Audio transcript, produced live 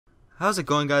How's it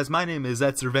going, guys? My name is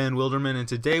Etzer Wilderman, and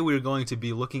today we're going to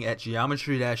be looking at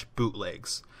Geometry Dash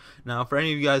Bootlegs. Now, for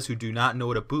any of you guys who do not know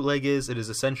what a bootleg is, it is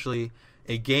essentially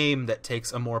a game that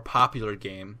takes a more popular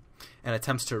game and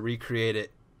attempts to recreate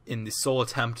it in the sole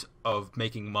attempt of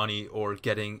making money or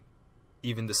getting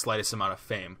even the slightest amount of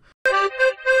fame.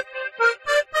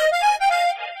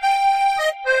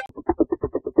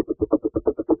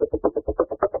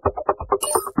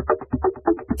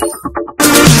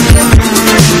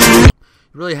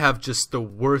 Really have just the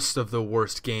worst of the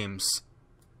worst games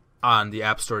on the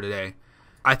App Store today.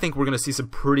 I think we're going to see some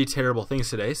pretty terrible things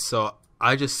today, so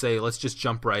I just say let's just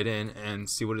jump right in and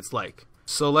see what it's like.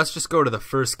 So let's just go to the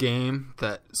first game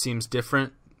that seems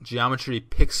different. Geometric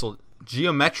Pixel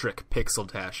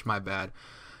Dash, my bad.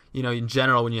 You know, in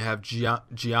general, when you have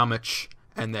Geometry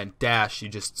and then Dash, you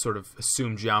just sort of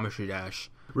assume Geometry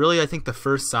Dash. Really, I think the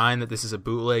first sign that this is a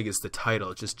bootleg is the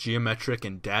title, just Geometric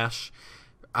and Dash.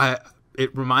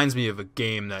 It reminds me of a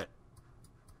game that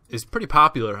is pretty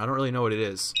popular. I don't really know what it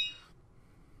is.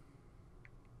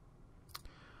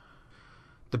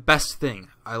 The best thing.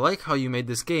 I like how you made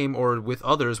this game or with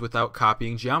others without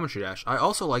copying Geometry Dash. I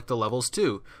also like the levels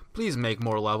too. Please make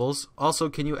more levels. Also,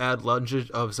 can you add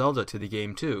Legend of Zelda to the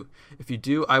game too? If you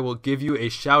do, I will give you a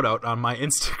shout out on my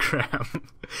Instagram.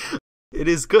 It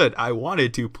is good. I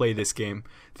wanted to play this game.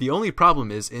 The only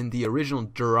problem is in the original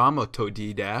Duramoto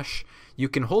D Dash, you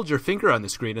can hold your finger on the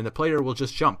screen and the player will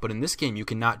just jump, but in this game you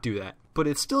cannot do that. But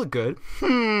it's still good.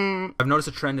 I've noticed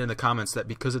a trend in the comments that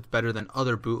because it's better than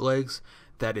other bootlegs,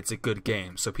 that it's a good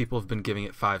game. So people have been giving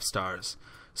it 5 stars.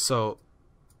 So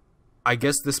I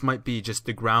guess this might be just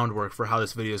the groundwork for how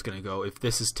this video is going to go. If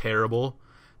this is terrible,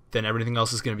 then everything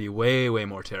else is going to be way, way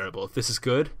more terrible. If this is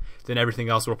good, then everything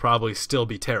else will probably still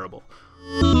be terrible.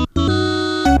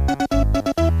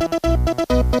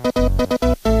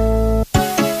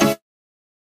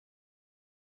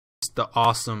 The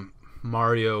awesome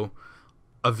Mario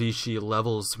Avicii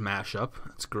levels mashup.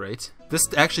 That's great. This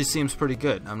actually seems pretty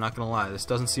good. I'm not gonna lie. This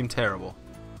doesn't seem terrible.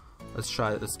 Let's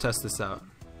try it. Let's test this out.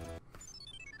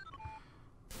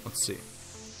 Let's see.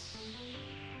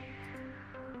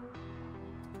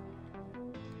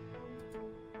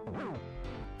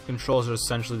 Controls are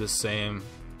essentially the same.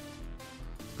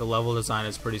 The level design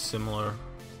is pretty similar.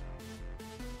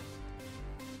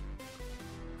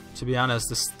 To be honest,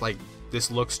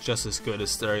 this looks just as good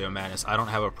as Stereo Madness. I don't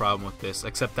have a problem with this,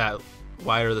 except that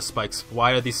why are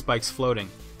these spikes floating?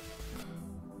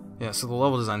 Yeah, so the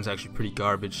level design is actually pretty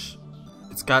garbage.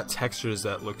 It's got textures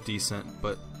that look decent,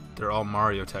 but they're all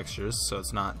Mario textures, so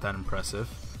it's not that impressive.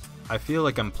 I feel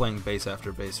like I'm playing base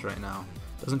after base right now.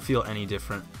 Doesn't feel any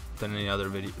different than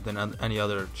any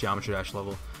other Geometry Dash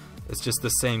level. It's just the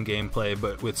same gameplay,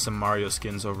 but with some Mario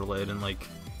skins overlaid, and like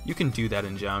you can do that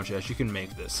in Geometry Dash. You can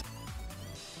make this.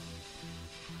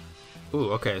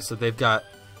 Ooh, okay, so they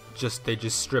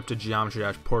just stripped a Geometry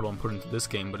Dash portal and put it into this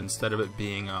game, but instead of it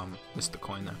being missed the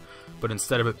coin there. But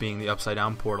instead of it being the upside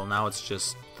down portal, now it's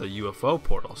just the UFO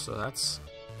portal. So that's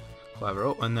clever.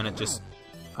 Oh, and then it just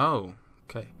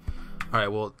okay. All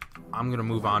right, well, I'm going to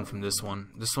move on from this one.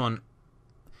 This one,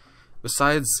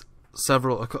 besides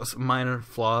several minor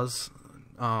flaws,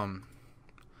 I'll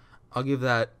give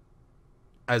that,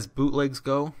 as bootlegs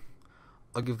go,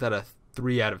 I'll give that a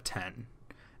 3 out of 10.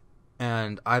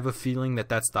 And I have a feeling that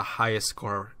that's the highest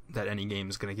score that any game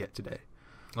is going to get today.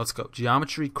 Let's go.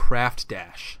 Geometry Craft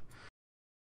Dash.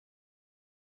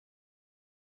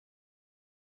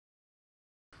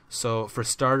 So for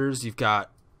starters, you've got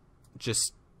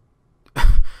just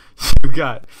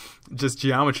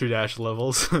Geometry Dash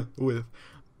levels with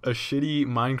a shitty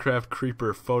Minecraft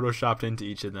creeper photoshopped into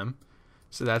each of them.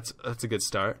 So that's a good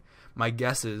start. My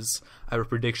guess is, I have a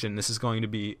prediction, this is going to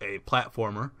be a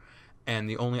platformer, and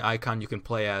the only icon you can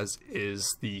play as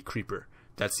is the creeper.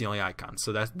 That's the only icon.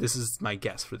 So this is my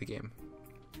guess for the game.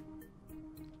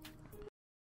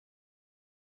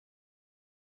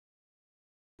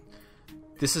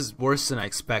 This is worse than I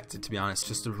expected, to be honest.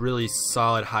 Just a really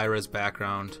solid high-res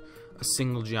background, a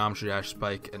single Geometry Dash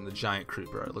spike, and the giant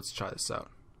creeper. All right, let's try this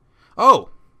out. Oh!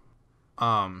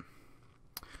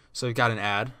 So we've got an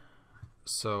ad.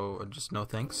 So just no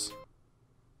thanks.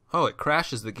 Oh, it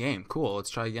crashes the game. Cool, let's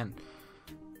try again.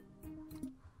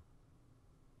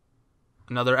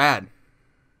 Another ad.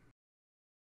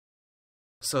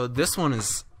 So this one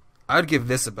is, I'd give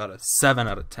this about a 7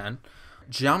 out of 10.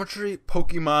 Geometry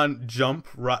Pokemon Jump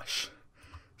Rush.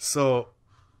 So,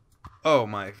 oh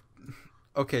my.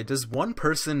 Okay, does one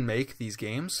person make these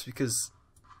games? Because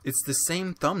it's the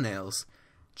same thumbnails,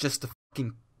 just a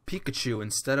fucking Pikachu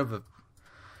instead of a...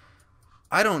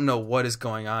 I don't know what is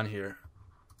going on here.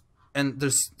 And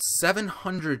there's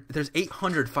 800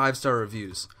 5-star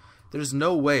reviews. There's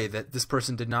no way that this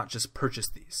person did not just purchase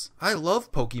these. I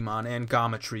love Pokemon and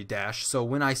Geometry Dash, so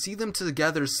when I see them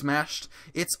together smashed,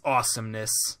 it's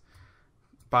awesomeness.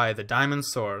 By the Diamond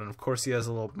Sword, and of course he has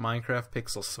a little Minecraft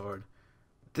pixel sword.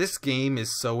 This game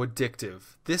is so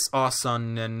addictive. This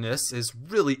awesomeness is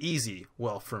really easy.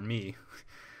 Well, for me.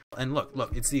 And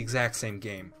look, it's the exact same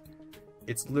game.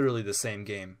 It's literally the same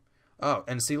game. Oh,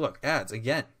 and see, look, ads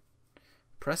again.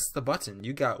 Press the button.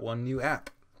 You got one new app.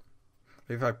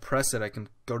 Maybe if I press it, I can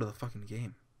go to the fucking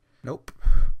game. Nope.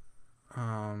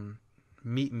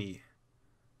 Meet me.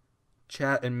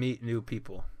 Chat and meet new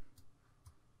people.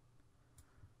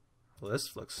 Well,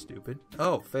 this looks stupid.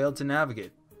 Oh, failed to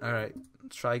navigate. Alright,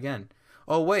 let's try again.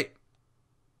 Oh, wait.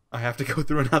 I have to go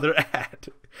through another ad.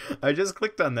 I just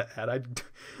clicked on the ad.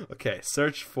 Okay,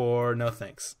 search for no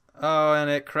thanks. Oh, and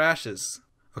it crashes.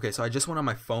 Okay, so I just went on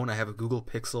my phone. I have a Google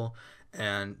Pixel,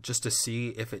 and just to see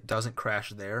if it doesn't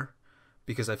crash there,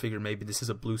 because I figured maybe this is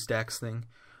a BlueStacks thing.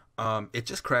 It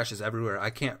just crashes everywhere. I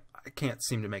can't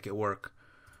seem to make it work.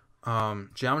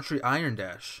 Geometry Iron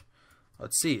Dash.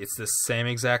 Let's see. It's the same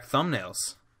exact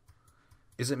thumbnails.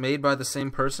 Is it made by the same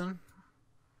person?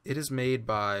 It is made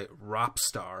by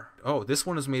Ropstar. Oh, this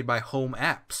one is made by Home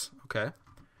Apps. Okay.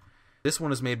 This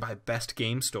one is made by Best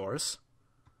Game Stores.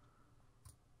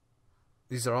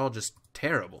 These are all just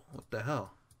terrible. What the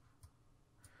hell?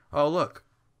 Oh, look.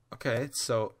 Okay,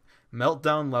 so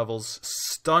Meltdown Levels,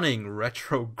 stunning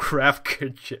retro graph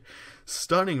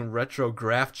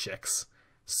chicks,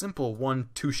 simple one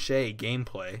touche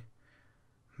gameplay.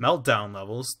 Meltdown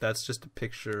Levels, that's just a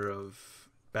picture of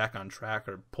Back on Track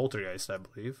or Poltergeist, I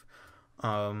believe.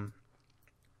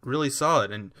 Really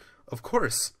solid, and of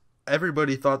course,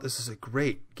 everybody thought this was a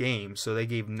great game, so they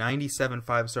gave 97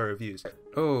 5-star reviews.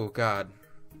 Oh god.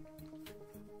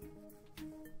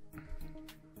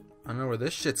 I don't know where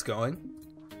this shit's going.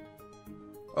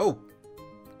 Oh!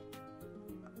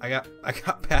 I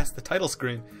got past the title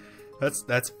screen.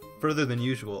 That's further than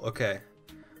usual. Okay.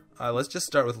 Let's just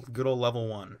start with good old level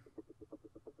 1.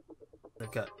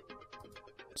 Okay.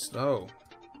 Oh.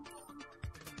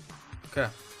 Okay.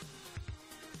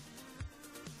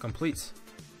 Complete.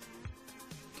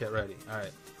 Get ready.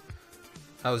 Alright.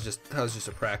 That was just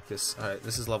a practice. Alright,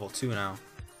 this is level 2 now.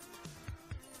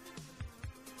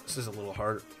 This is a little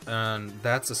hard. And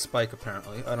that's a spike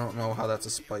apparently. I don't know how that's a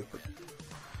spike, but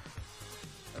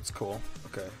that's cool.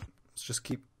 Okay. Let's just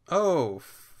keep... Oh!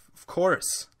 Of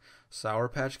course! Sour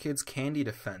Patch Kids Candy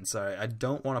Defense. Alright, I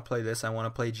don't want to play this. I want to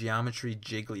play Geometry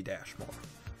Jiggly Dash more.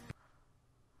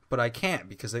 But I can't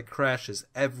because it crashes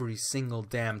every single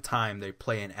damn time they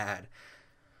play an ad.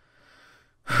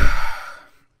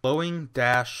 Glowing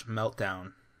Dash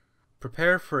Meltdown.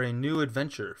 Prepare for a new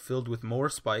adventure filled with more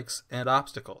spikes and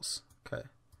obstacles. Okay.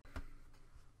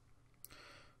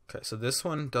 Okay, so this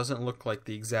one doesn't look like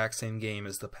the exact same game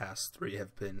as the past 3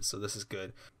 have been, so this is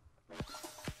good.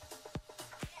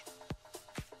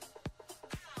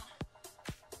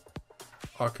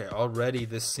 Okay, already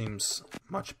this seems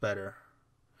much better.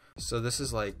 So this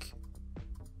is like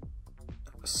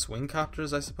swing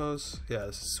copters, I suppose? Yeah,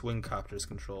 this is swing copters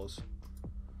controls.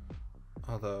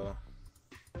 Although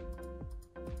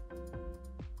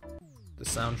the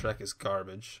soundtrack is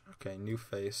garbage. Okay, new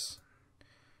face.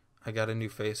 I got a new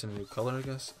face and a new color, I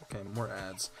guess. Okay, more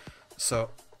ads.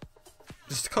 So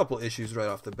just a couple issues right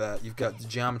off the bat. You've got the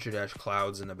Geometry Dash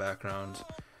clouds in the background.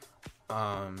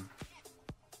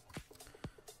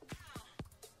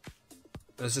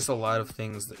 There's just a lot of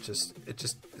things that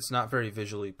it's not very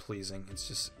visually pleasing. It's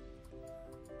just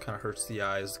kind of hurts the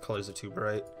eyes. The colors are too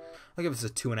bright. I'll give this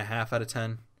a 2.5 out of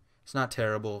 10. It's not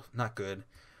terrible, not good.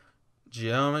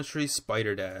 Geometry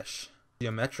Spider Dash.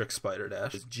 Geometric Spider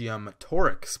Dash.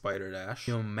 Geometric Spider Dash.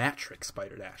 Geometric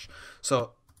Spider Dash.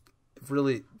 So, they've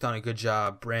really done a good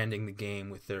job branding the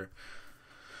game with their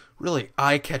really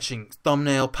eye-catching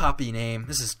thumbnail poppy name.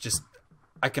 This is just,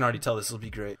 I can already tell this will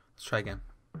be great. Let's try again.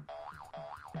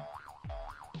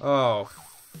 Oh,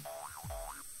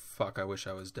 fuck, I wish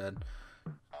I was dead.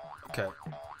 Okay.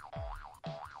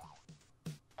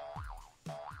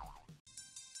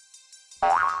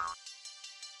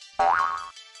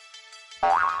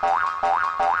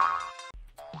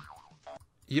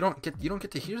 You don't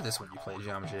get to hear this when you play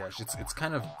Geometry Dash. It's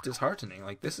kind of disheartening.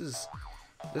 Like this is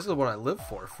what I live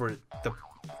for the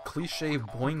cliche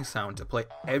boing sound to play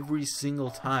every single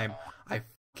time I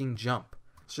fucking jump.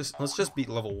 Let's just beat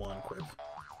level 1 quick.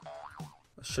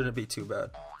 Shouldn't be too bad.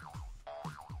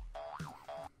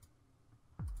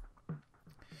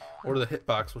 Or the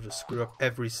hitbox will just screw up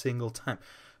every single time.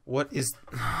 What is...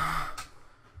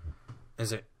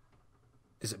 Is it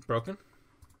Is it broken?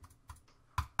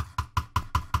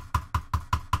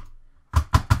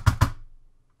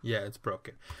 Yeah, it's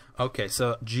broken. Okay,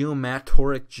 so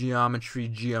geometric, geometry,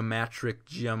 geometric,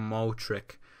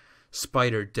 geometric,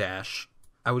 spider dash.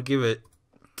 I would give it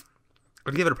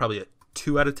probably a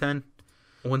 2 out of 10.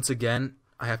 Once again,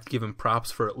 I have to give him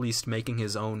props for at least making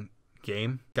his own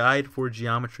game. Guide for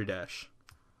Geometry Dash.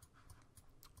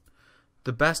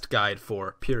 The best guide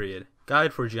for, period.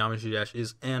 Guide for Geometry Dash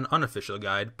is an unofficial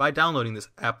guide. By downloading this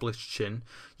application,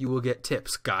 you will get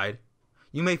tips, guide.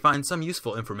 You may find some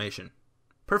useful information.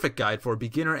 Perfect guide for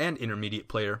beginner and intermediate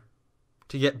player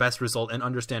to get best result and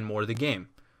understand more of the game.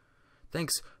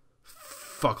 Thanks,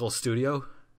 Fuckle Studio.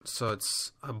 So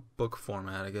it's a book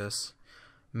format, I guess.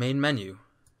 Main menu.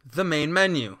 The main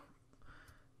menu.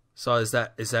 So is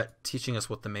that teaching us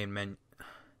what the main menu?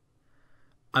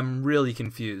 I'm really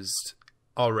confused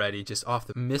already just off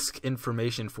the misc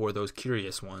information for those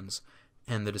curious ones,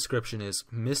 and the description is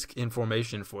misc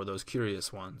information for those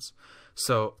curious ones.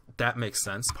 So that makes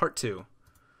sense. Part 2.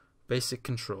 Basic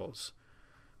controls.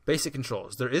 Basic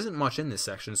controls. There isn't much in this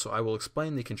section, so I will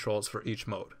explain the controls for each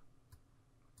mode.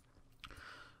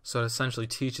 So it essentially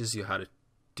teaches you how to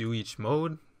do each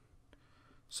mode.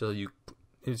 So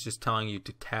it's just telling you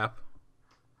to tap.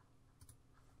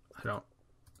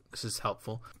 This is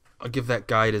helpful. I'll give that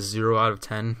guide a 0 out of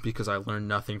 10 because I learned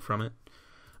nothing from it.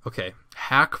 Okay,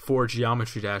 hack for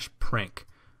Geometry Dash prank.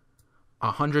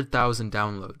 100,000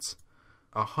 downloads.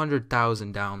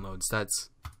 100,000 downloads. That's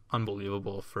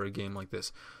unbelievable for a game like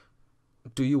this.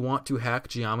 Do you want to hack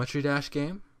Geometry Dash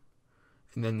game?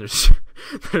 And then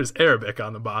there's Arabic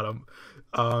on the bottom.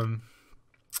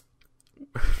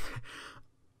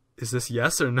 Is this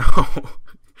yes or no?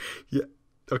 Yeah.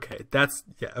 Okay,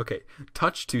 okay.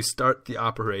 Touch to start the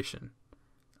operation.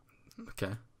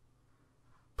 Okay.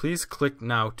 Please click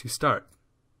now to start.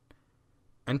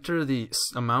 Enter the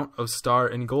amount of star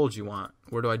and gold you want.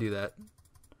 Where do I do that?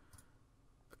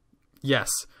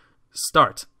 Yes.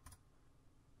 Start.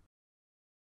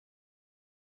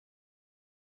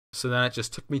 So then it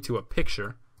just took me to a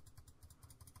picture.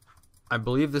 I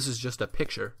believe this is just a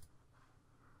picture.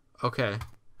 Okay.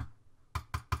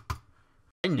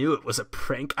 I knew it was a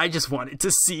prank. I just wanted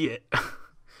to see it.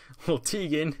 Well,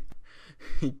 Tegan,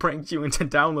 he pranked you into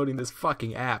downloading this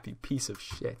fucking app, you piece of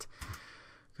shit.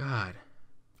 God.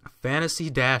 Fantasy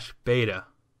Dash Beta.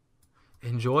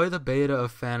 Enjoy the beta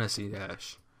of Fantasy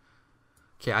Dash.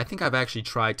 Okay, I think I've actually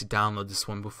tried to download this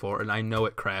one before, and I know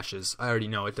it crashes. I already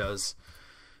know it does.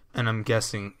 And I'm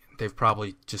guessing they've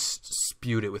probably just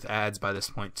spewed it with ads by this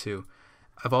point, too.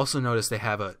 I've also noticed they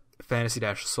have a Fantasy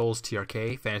Dash Souls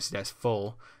TRK, Fantasy Dash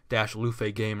Full, Dash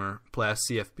Luffy Gamer, Blast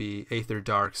CFB, Aether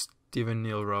Dark, Steven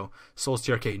Nilro, Souls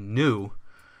TRK New.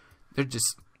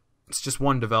 It's just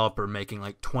one developer making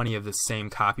like 20 of the same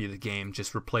copy of the game,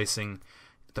 just replacing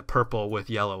the purple with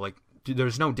yellow. Like, dude,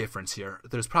 there's no difference here.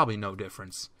 There's probably no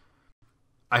difference.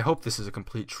 I hope this is a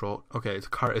complete troll. Okay, it's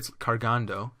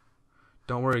Cargando.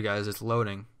 Don't worry, guys, it's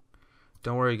loading.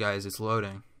 Don't worry, guys, it's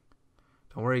loading.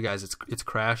 Don't worry, guys, it's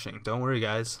crashing. Don't worry,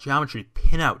 guys. Geometry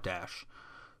Pinout Dash.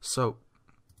 So,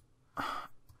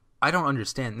 I don't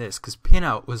understand this, because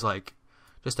Pinout was like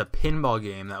just a pinball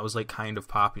game that was like kind of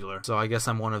popular. So I guess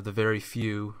I'm one of the very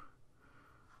few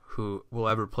who will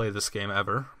ever play this game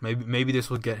ever. Maybe this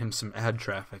will get him some ad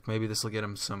traffic. Maybe this will get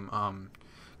him some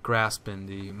grasp in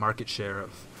the market share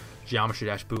of Geometry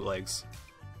Dash bootlegs.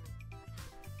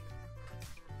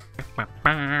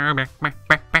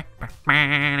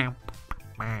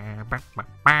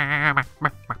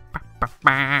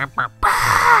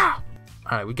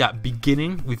 Alright, we got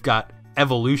beginning, we've got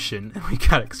evolution, and we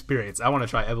got experience. I want to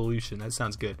try evolution. That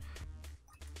sounds good.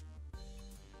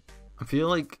 I feel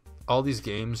like all these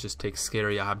games just take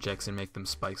scary objects and make them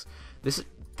spikes. This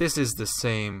is the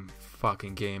same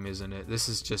fucking game, isn't it? This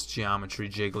is just Geometry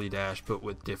Jiggly Dash, but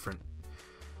with different...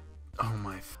 Oh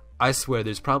my... I swear,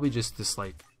 there's probably just this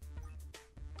like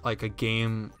a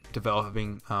game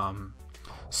developing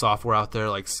software out there,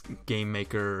 like Game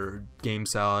Maker or Game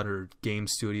Salad or Game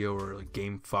Studio or like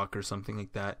Game Fuck or something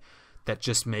like that, that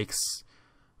just makes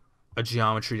a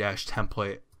Geometry Dash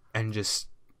template, and just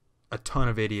a ton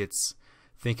of idiots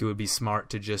think it would be smart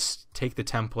to just take the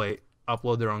template,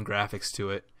 upload their own graphics to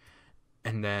it,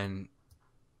 and then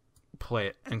play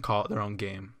it and call it their own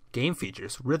game. Game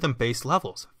features: rhythm-based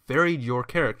levels, varied your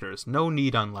characters, no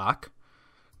need unlock,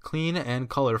 clean and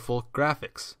colorful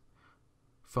graphics,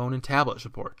 phone and tablet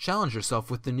support, challenge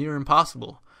yourself with the near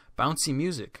impossible, bouncy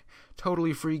music,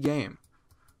 totally free game.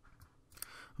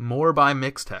 More by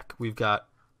Mixtech. We've got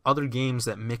other games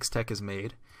that Mixtech has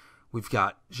made. We've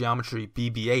got Geometry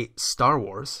BB-8 Star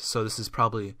Wars, so this is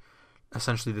probably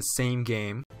essentially the same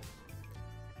game.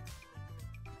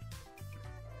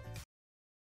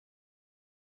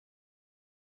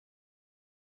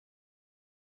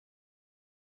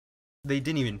 They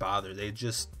didn't even bother. They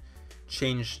just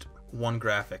changed one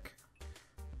graphic.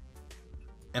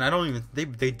 And I don't even...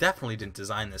 They definitely didn't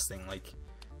design this thing. Like,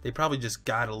 they probably just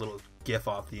got a little GIF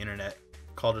off the internet,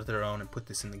 called it their own, and put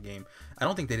this in the game. I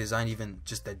don't think they designed even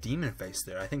just that demon face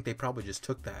there. I think they probably just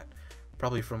took that,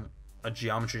 probably from a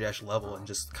Geometry Dash level, and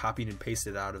just copied and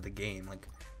pasted it out of the game. Like,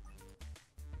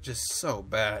 just so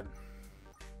bad.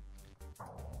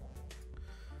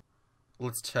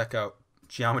 Let's check out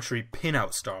Geometry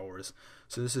Pinout Star Wars.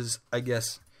 So this is, I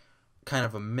guess, kind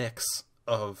of a mix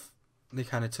of... They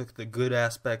kind of took the good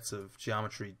aspects of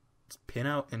Geometry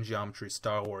Pinout and Geometry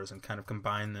Star Wars and kind of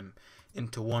combined them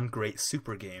into one great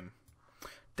super game.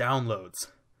 Downloads.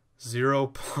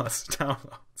 0+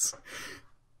 downloads.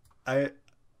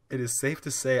 It is safe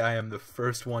to say I am the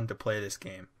first one to play this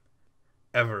game.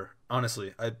 Ever.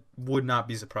 Honestly, I would not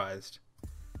be surprised.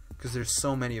 Because there's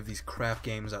so many of these crap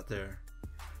games out there.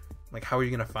 Like, how are you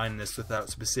going to find this without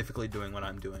specifically doing what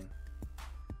I'm doing?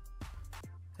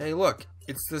 Hey, look.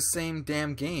 It's the same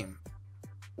damn game.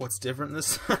 What's different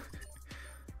this time?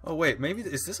 Oh, wait. Maybe...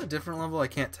 Is this a different level? I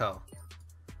can't tell.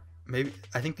 Maybe...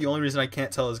 I think the only reason I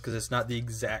can't tell is because it's not the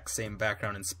exact same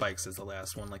background and spikes as the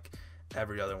last one, like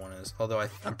every other one is. Although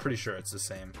I'm pretty sure it's the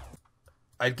same.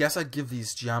 I guess I'd give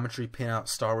these Geometry Pinout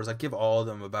Star Wars... I'd give all of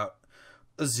them about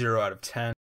a 0 out of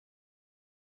 10.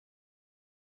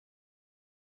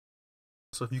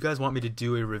 So if you guys want me to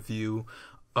do a review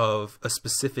of a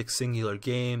specific singular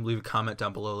game, leave a comment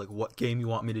down below, like what game you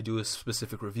want me to do a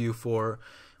specific review for.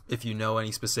 If you know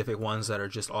any specific ones that are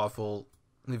just awful,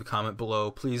 leave a comment below.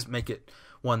 Please make it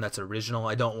one that's original.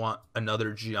 I don't want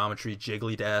another Geometry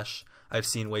Jiggly Dash. I've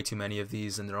seen way too many of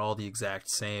these and they're all the exact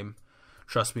same.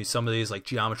 Trust me, some of these, like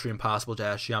Geometry Impossible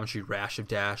Dash, Geometry Rash of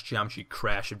Dash, Geometry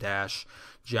Crash of Dash,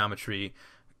 Geometry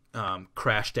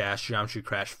Crash Dash, Geometry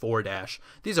Crash 4 Dash.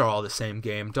 These are all the same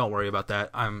game. Don't worry about that.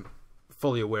 I'm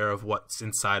fully aware of what's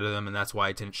inside of them, and that's why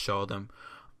I didn't show them.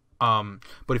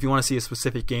 But if you want to see a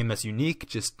specific game that's unique,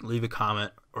 just leave a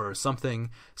comment or something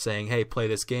saying, hey, play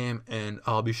this game, and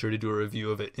I'll be sure to do a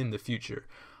review of it in the future.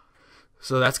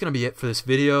 So that's going to be it for this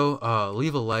video.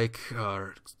 Leave a like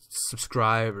or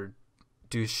subscribe or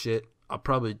do shit. I'll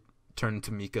probably turn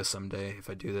into Mika someday if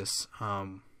I do this.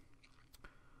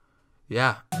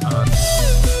 Yeah.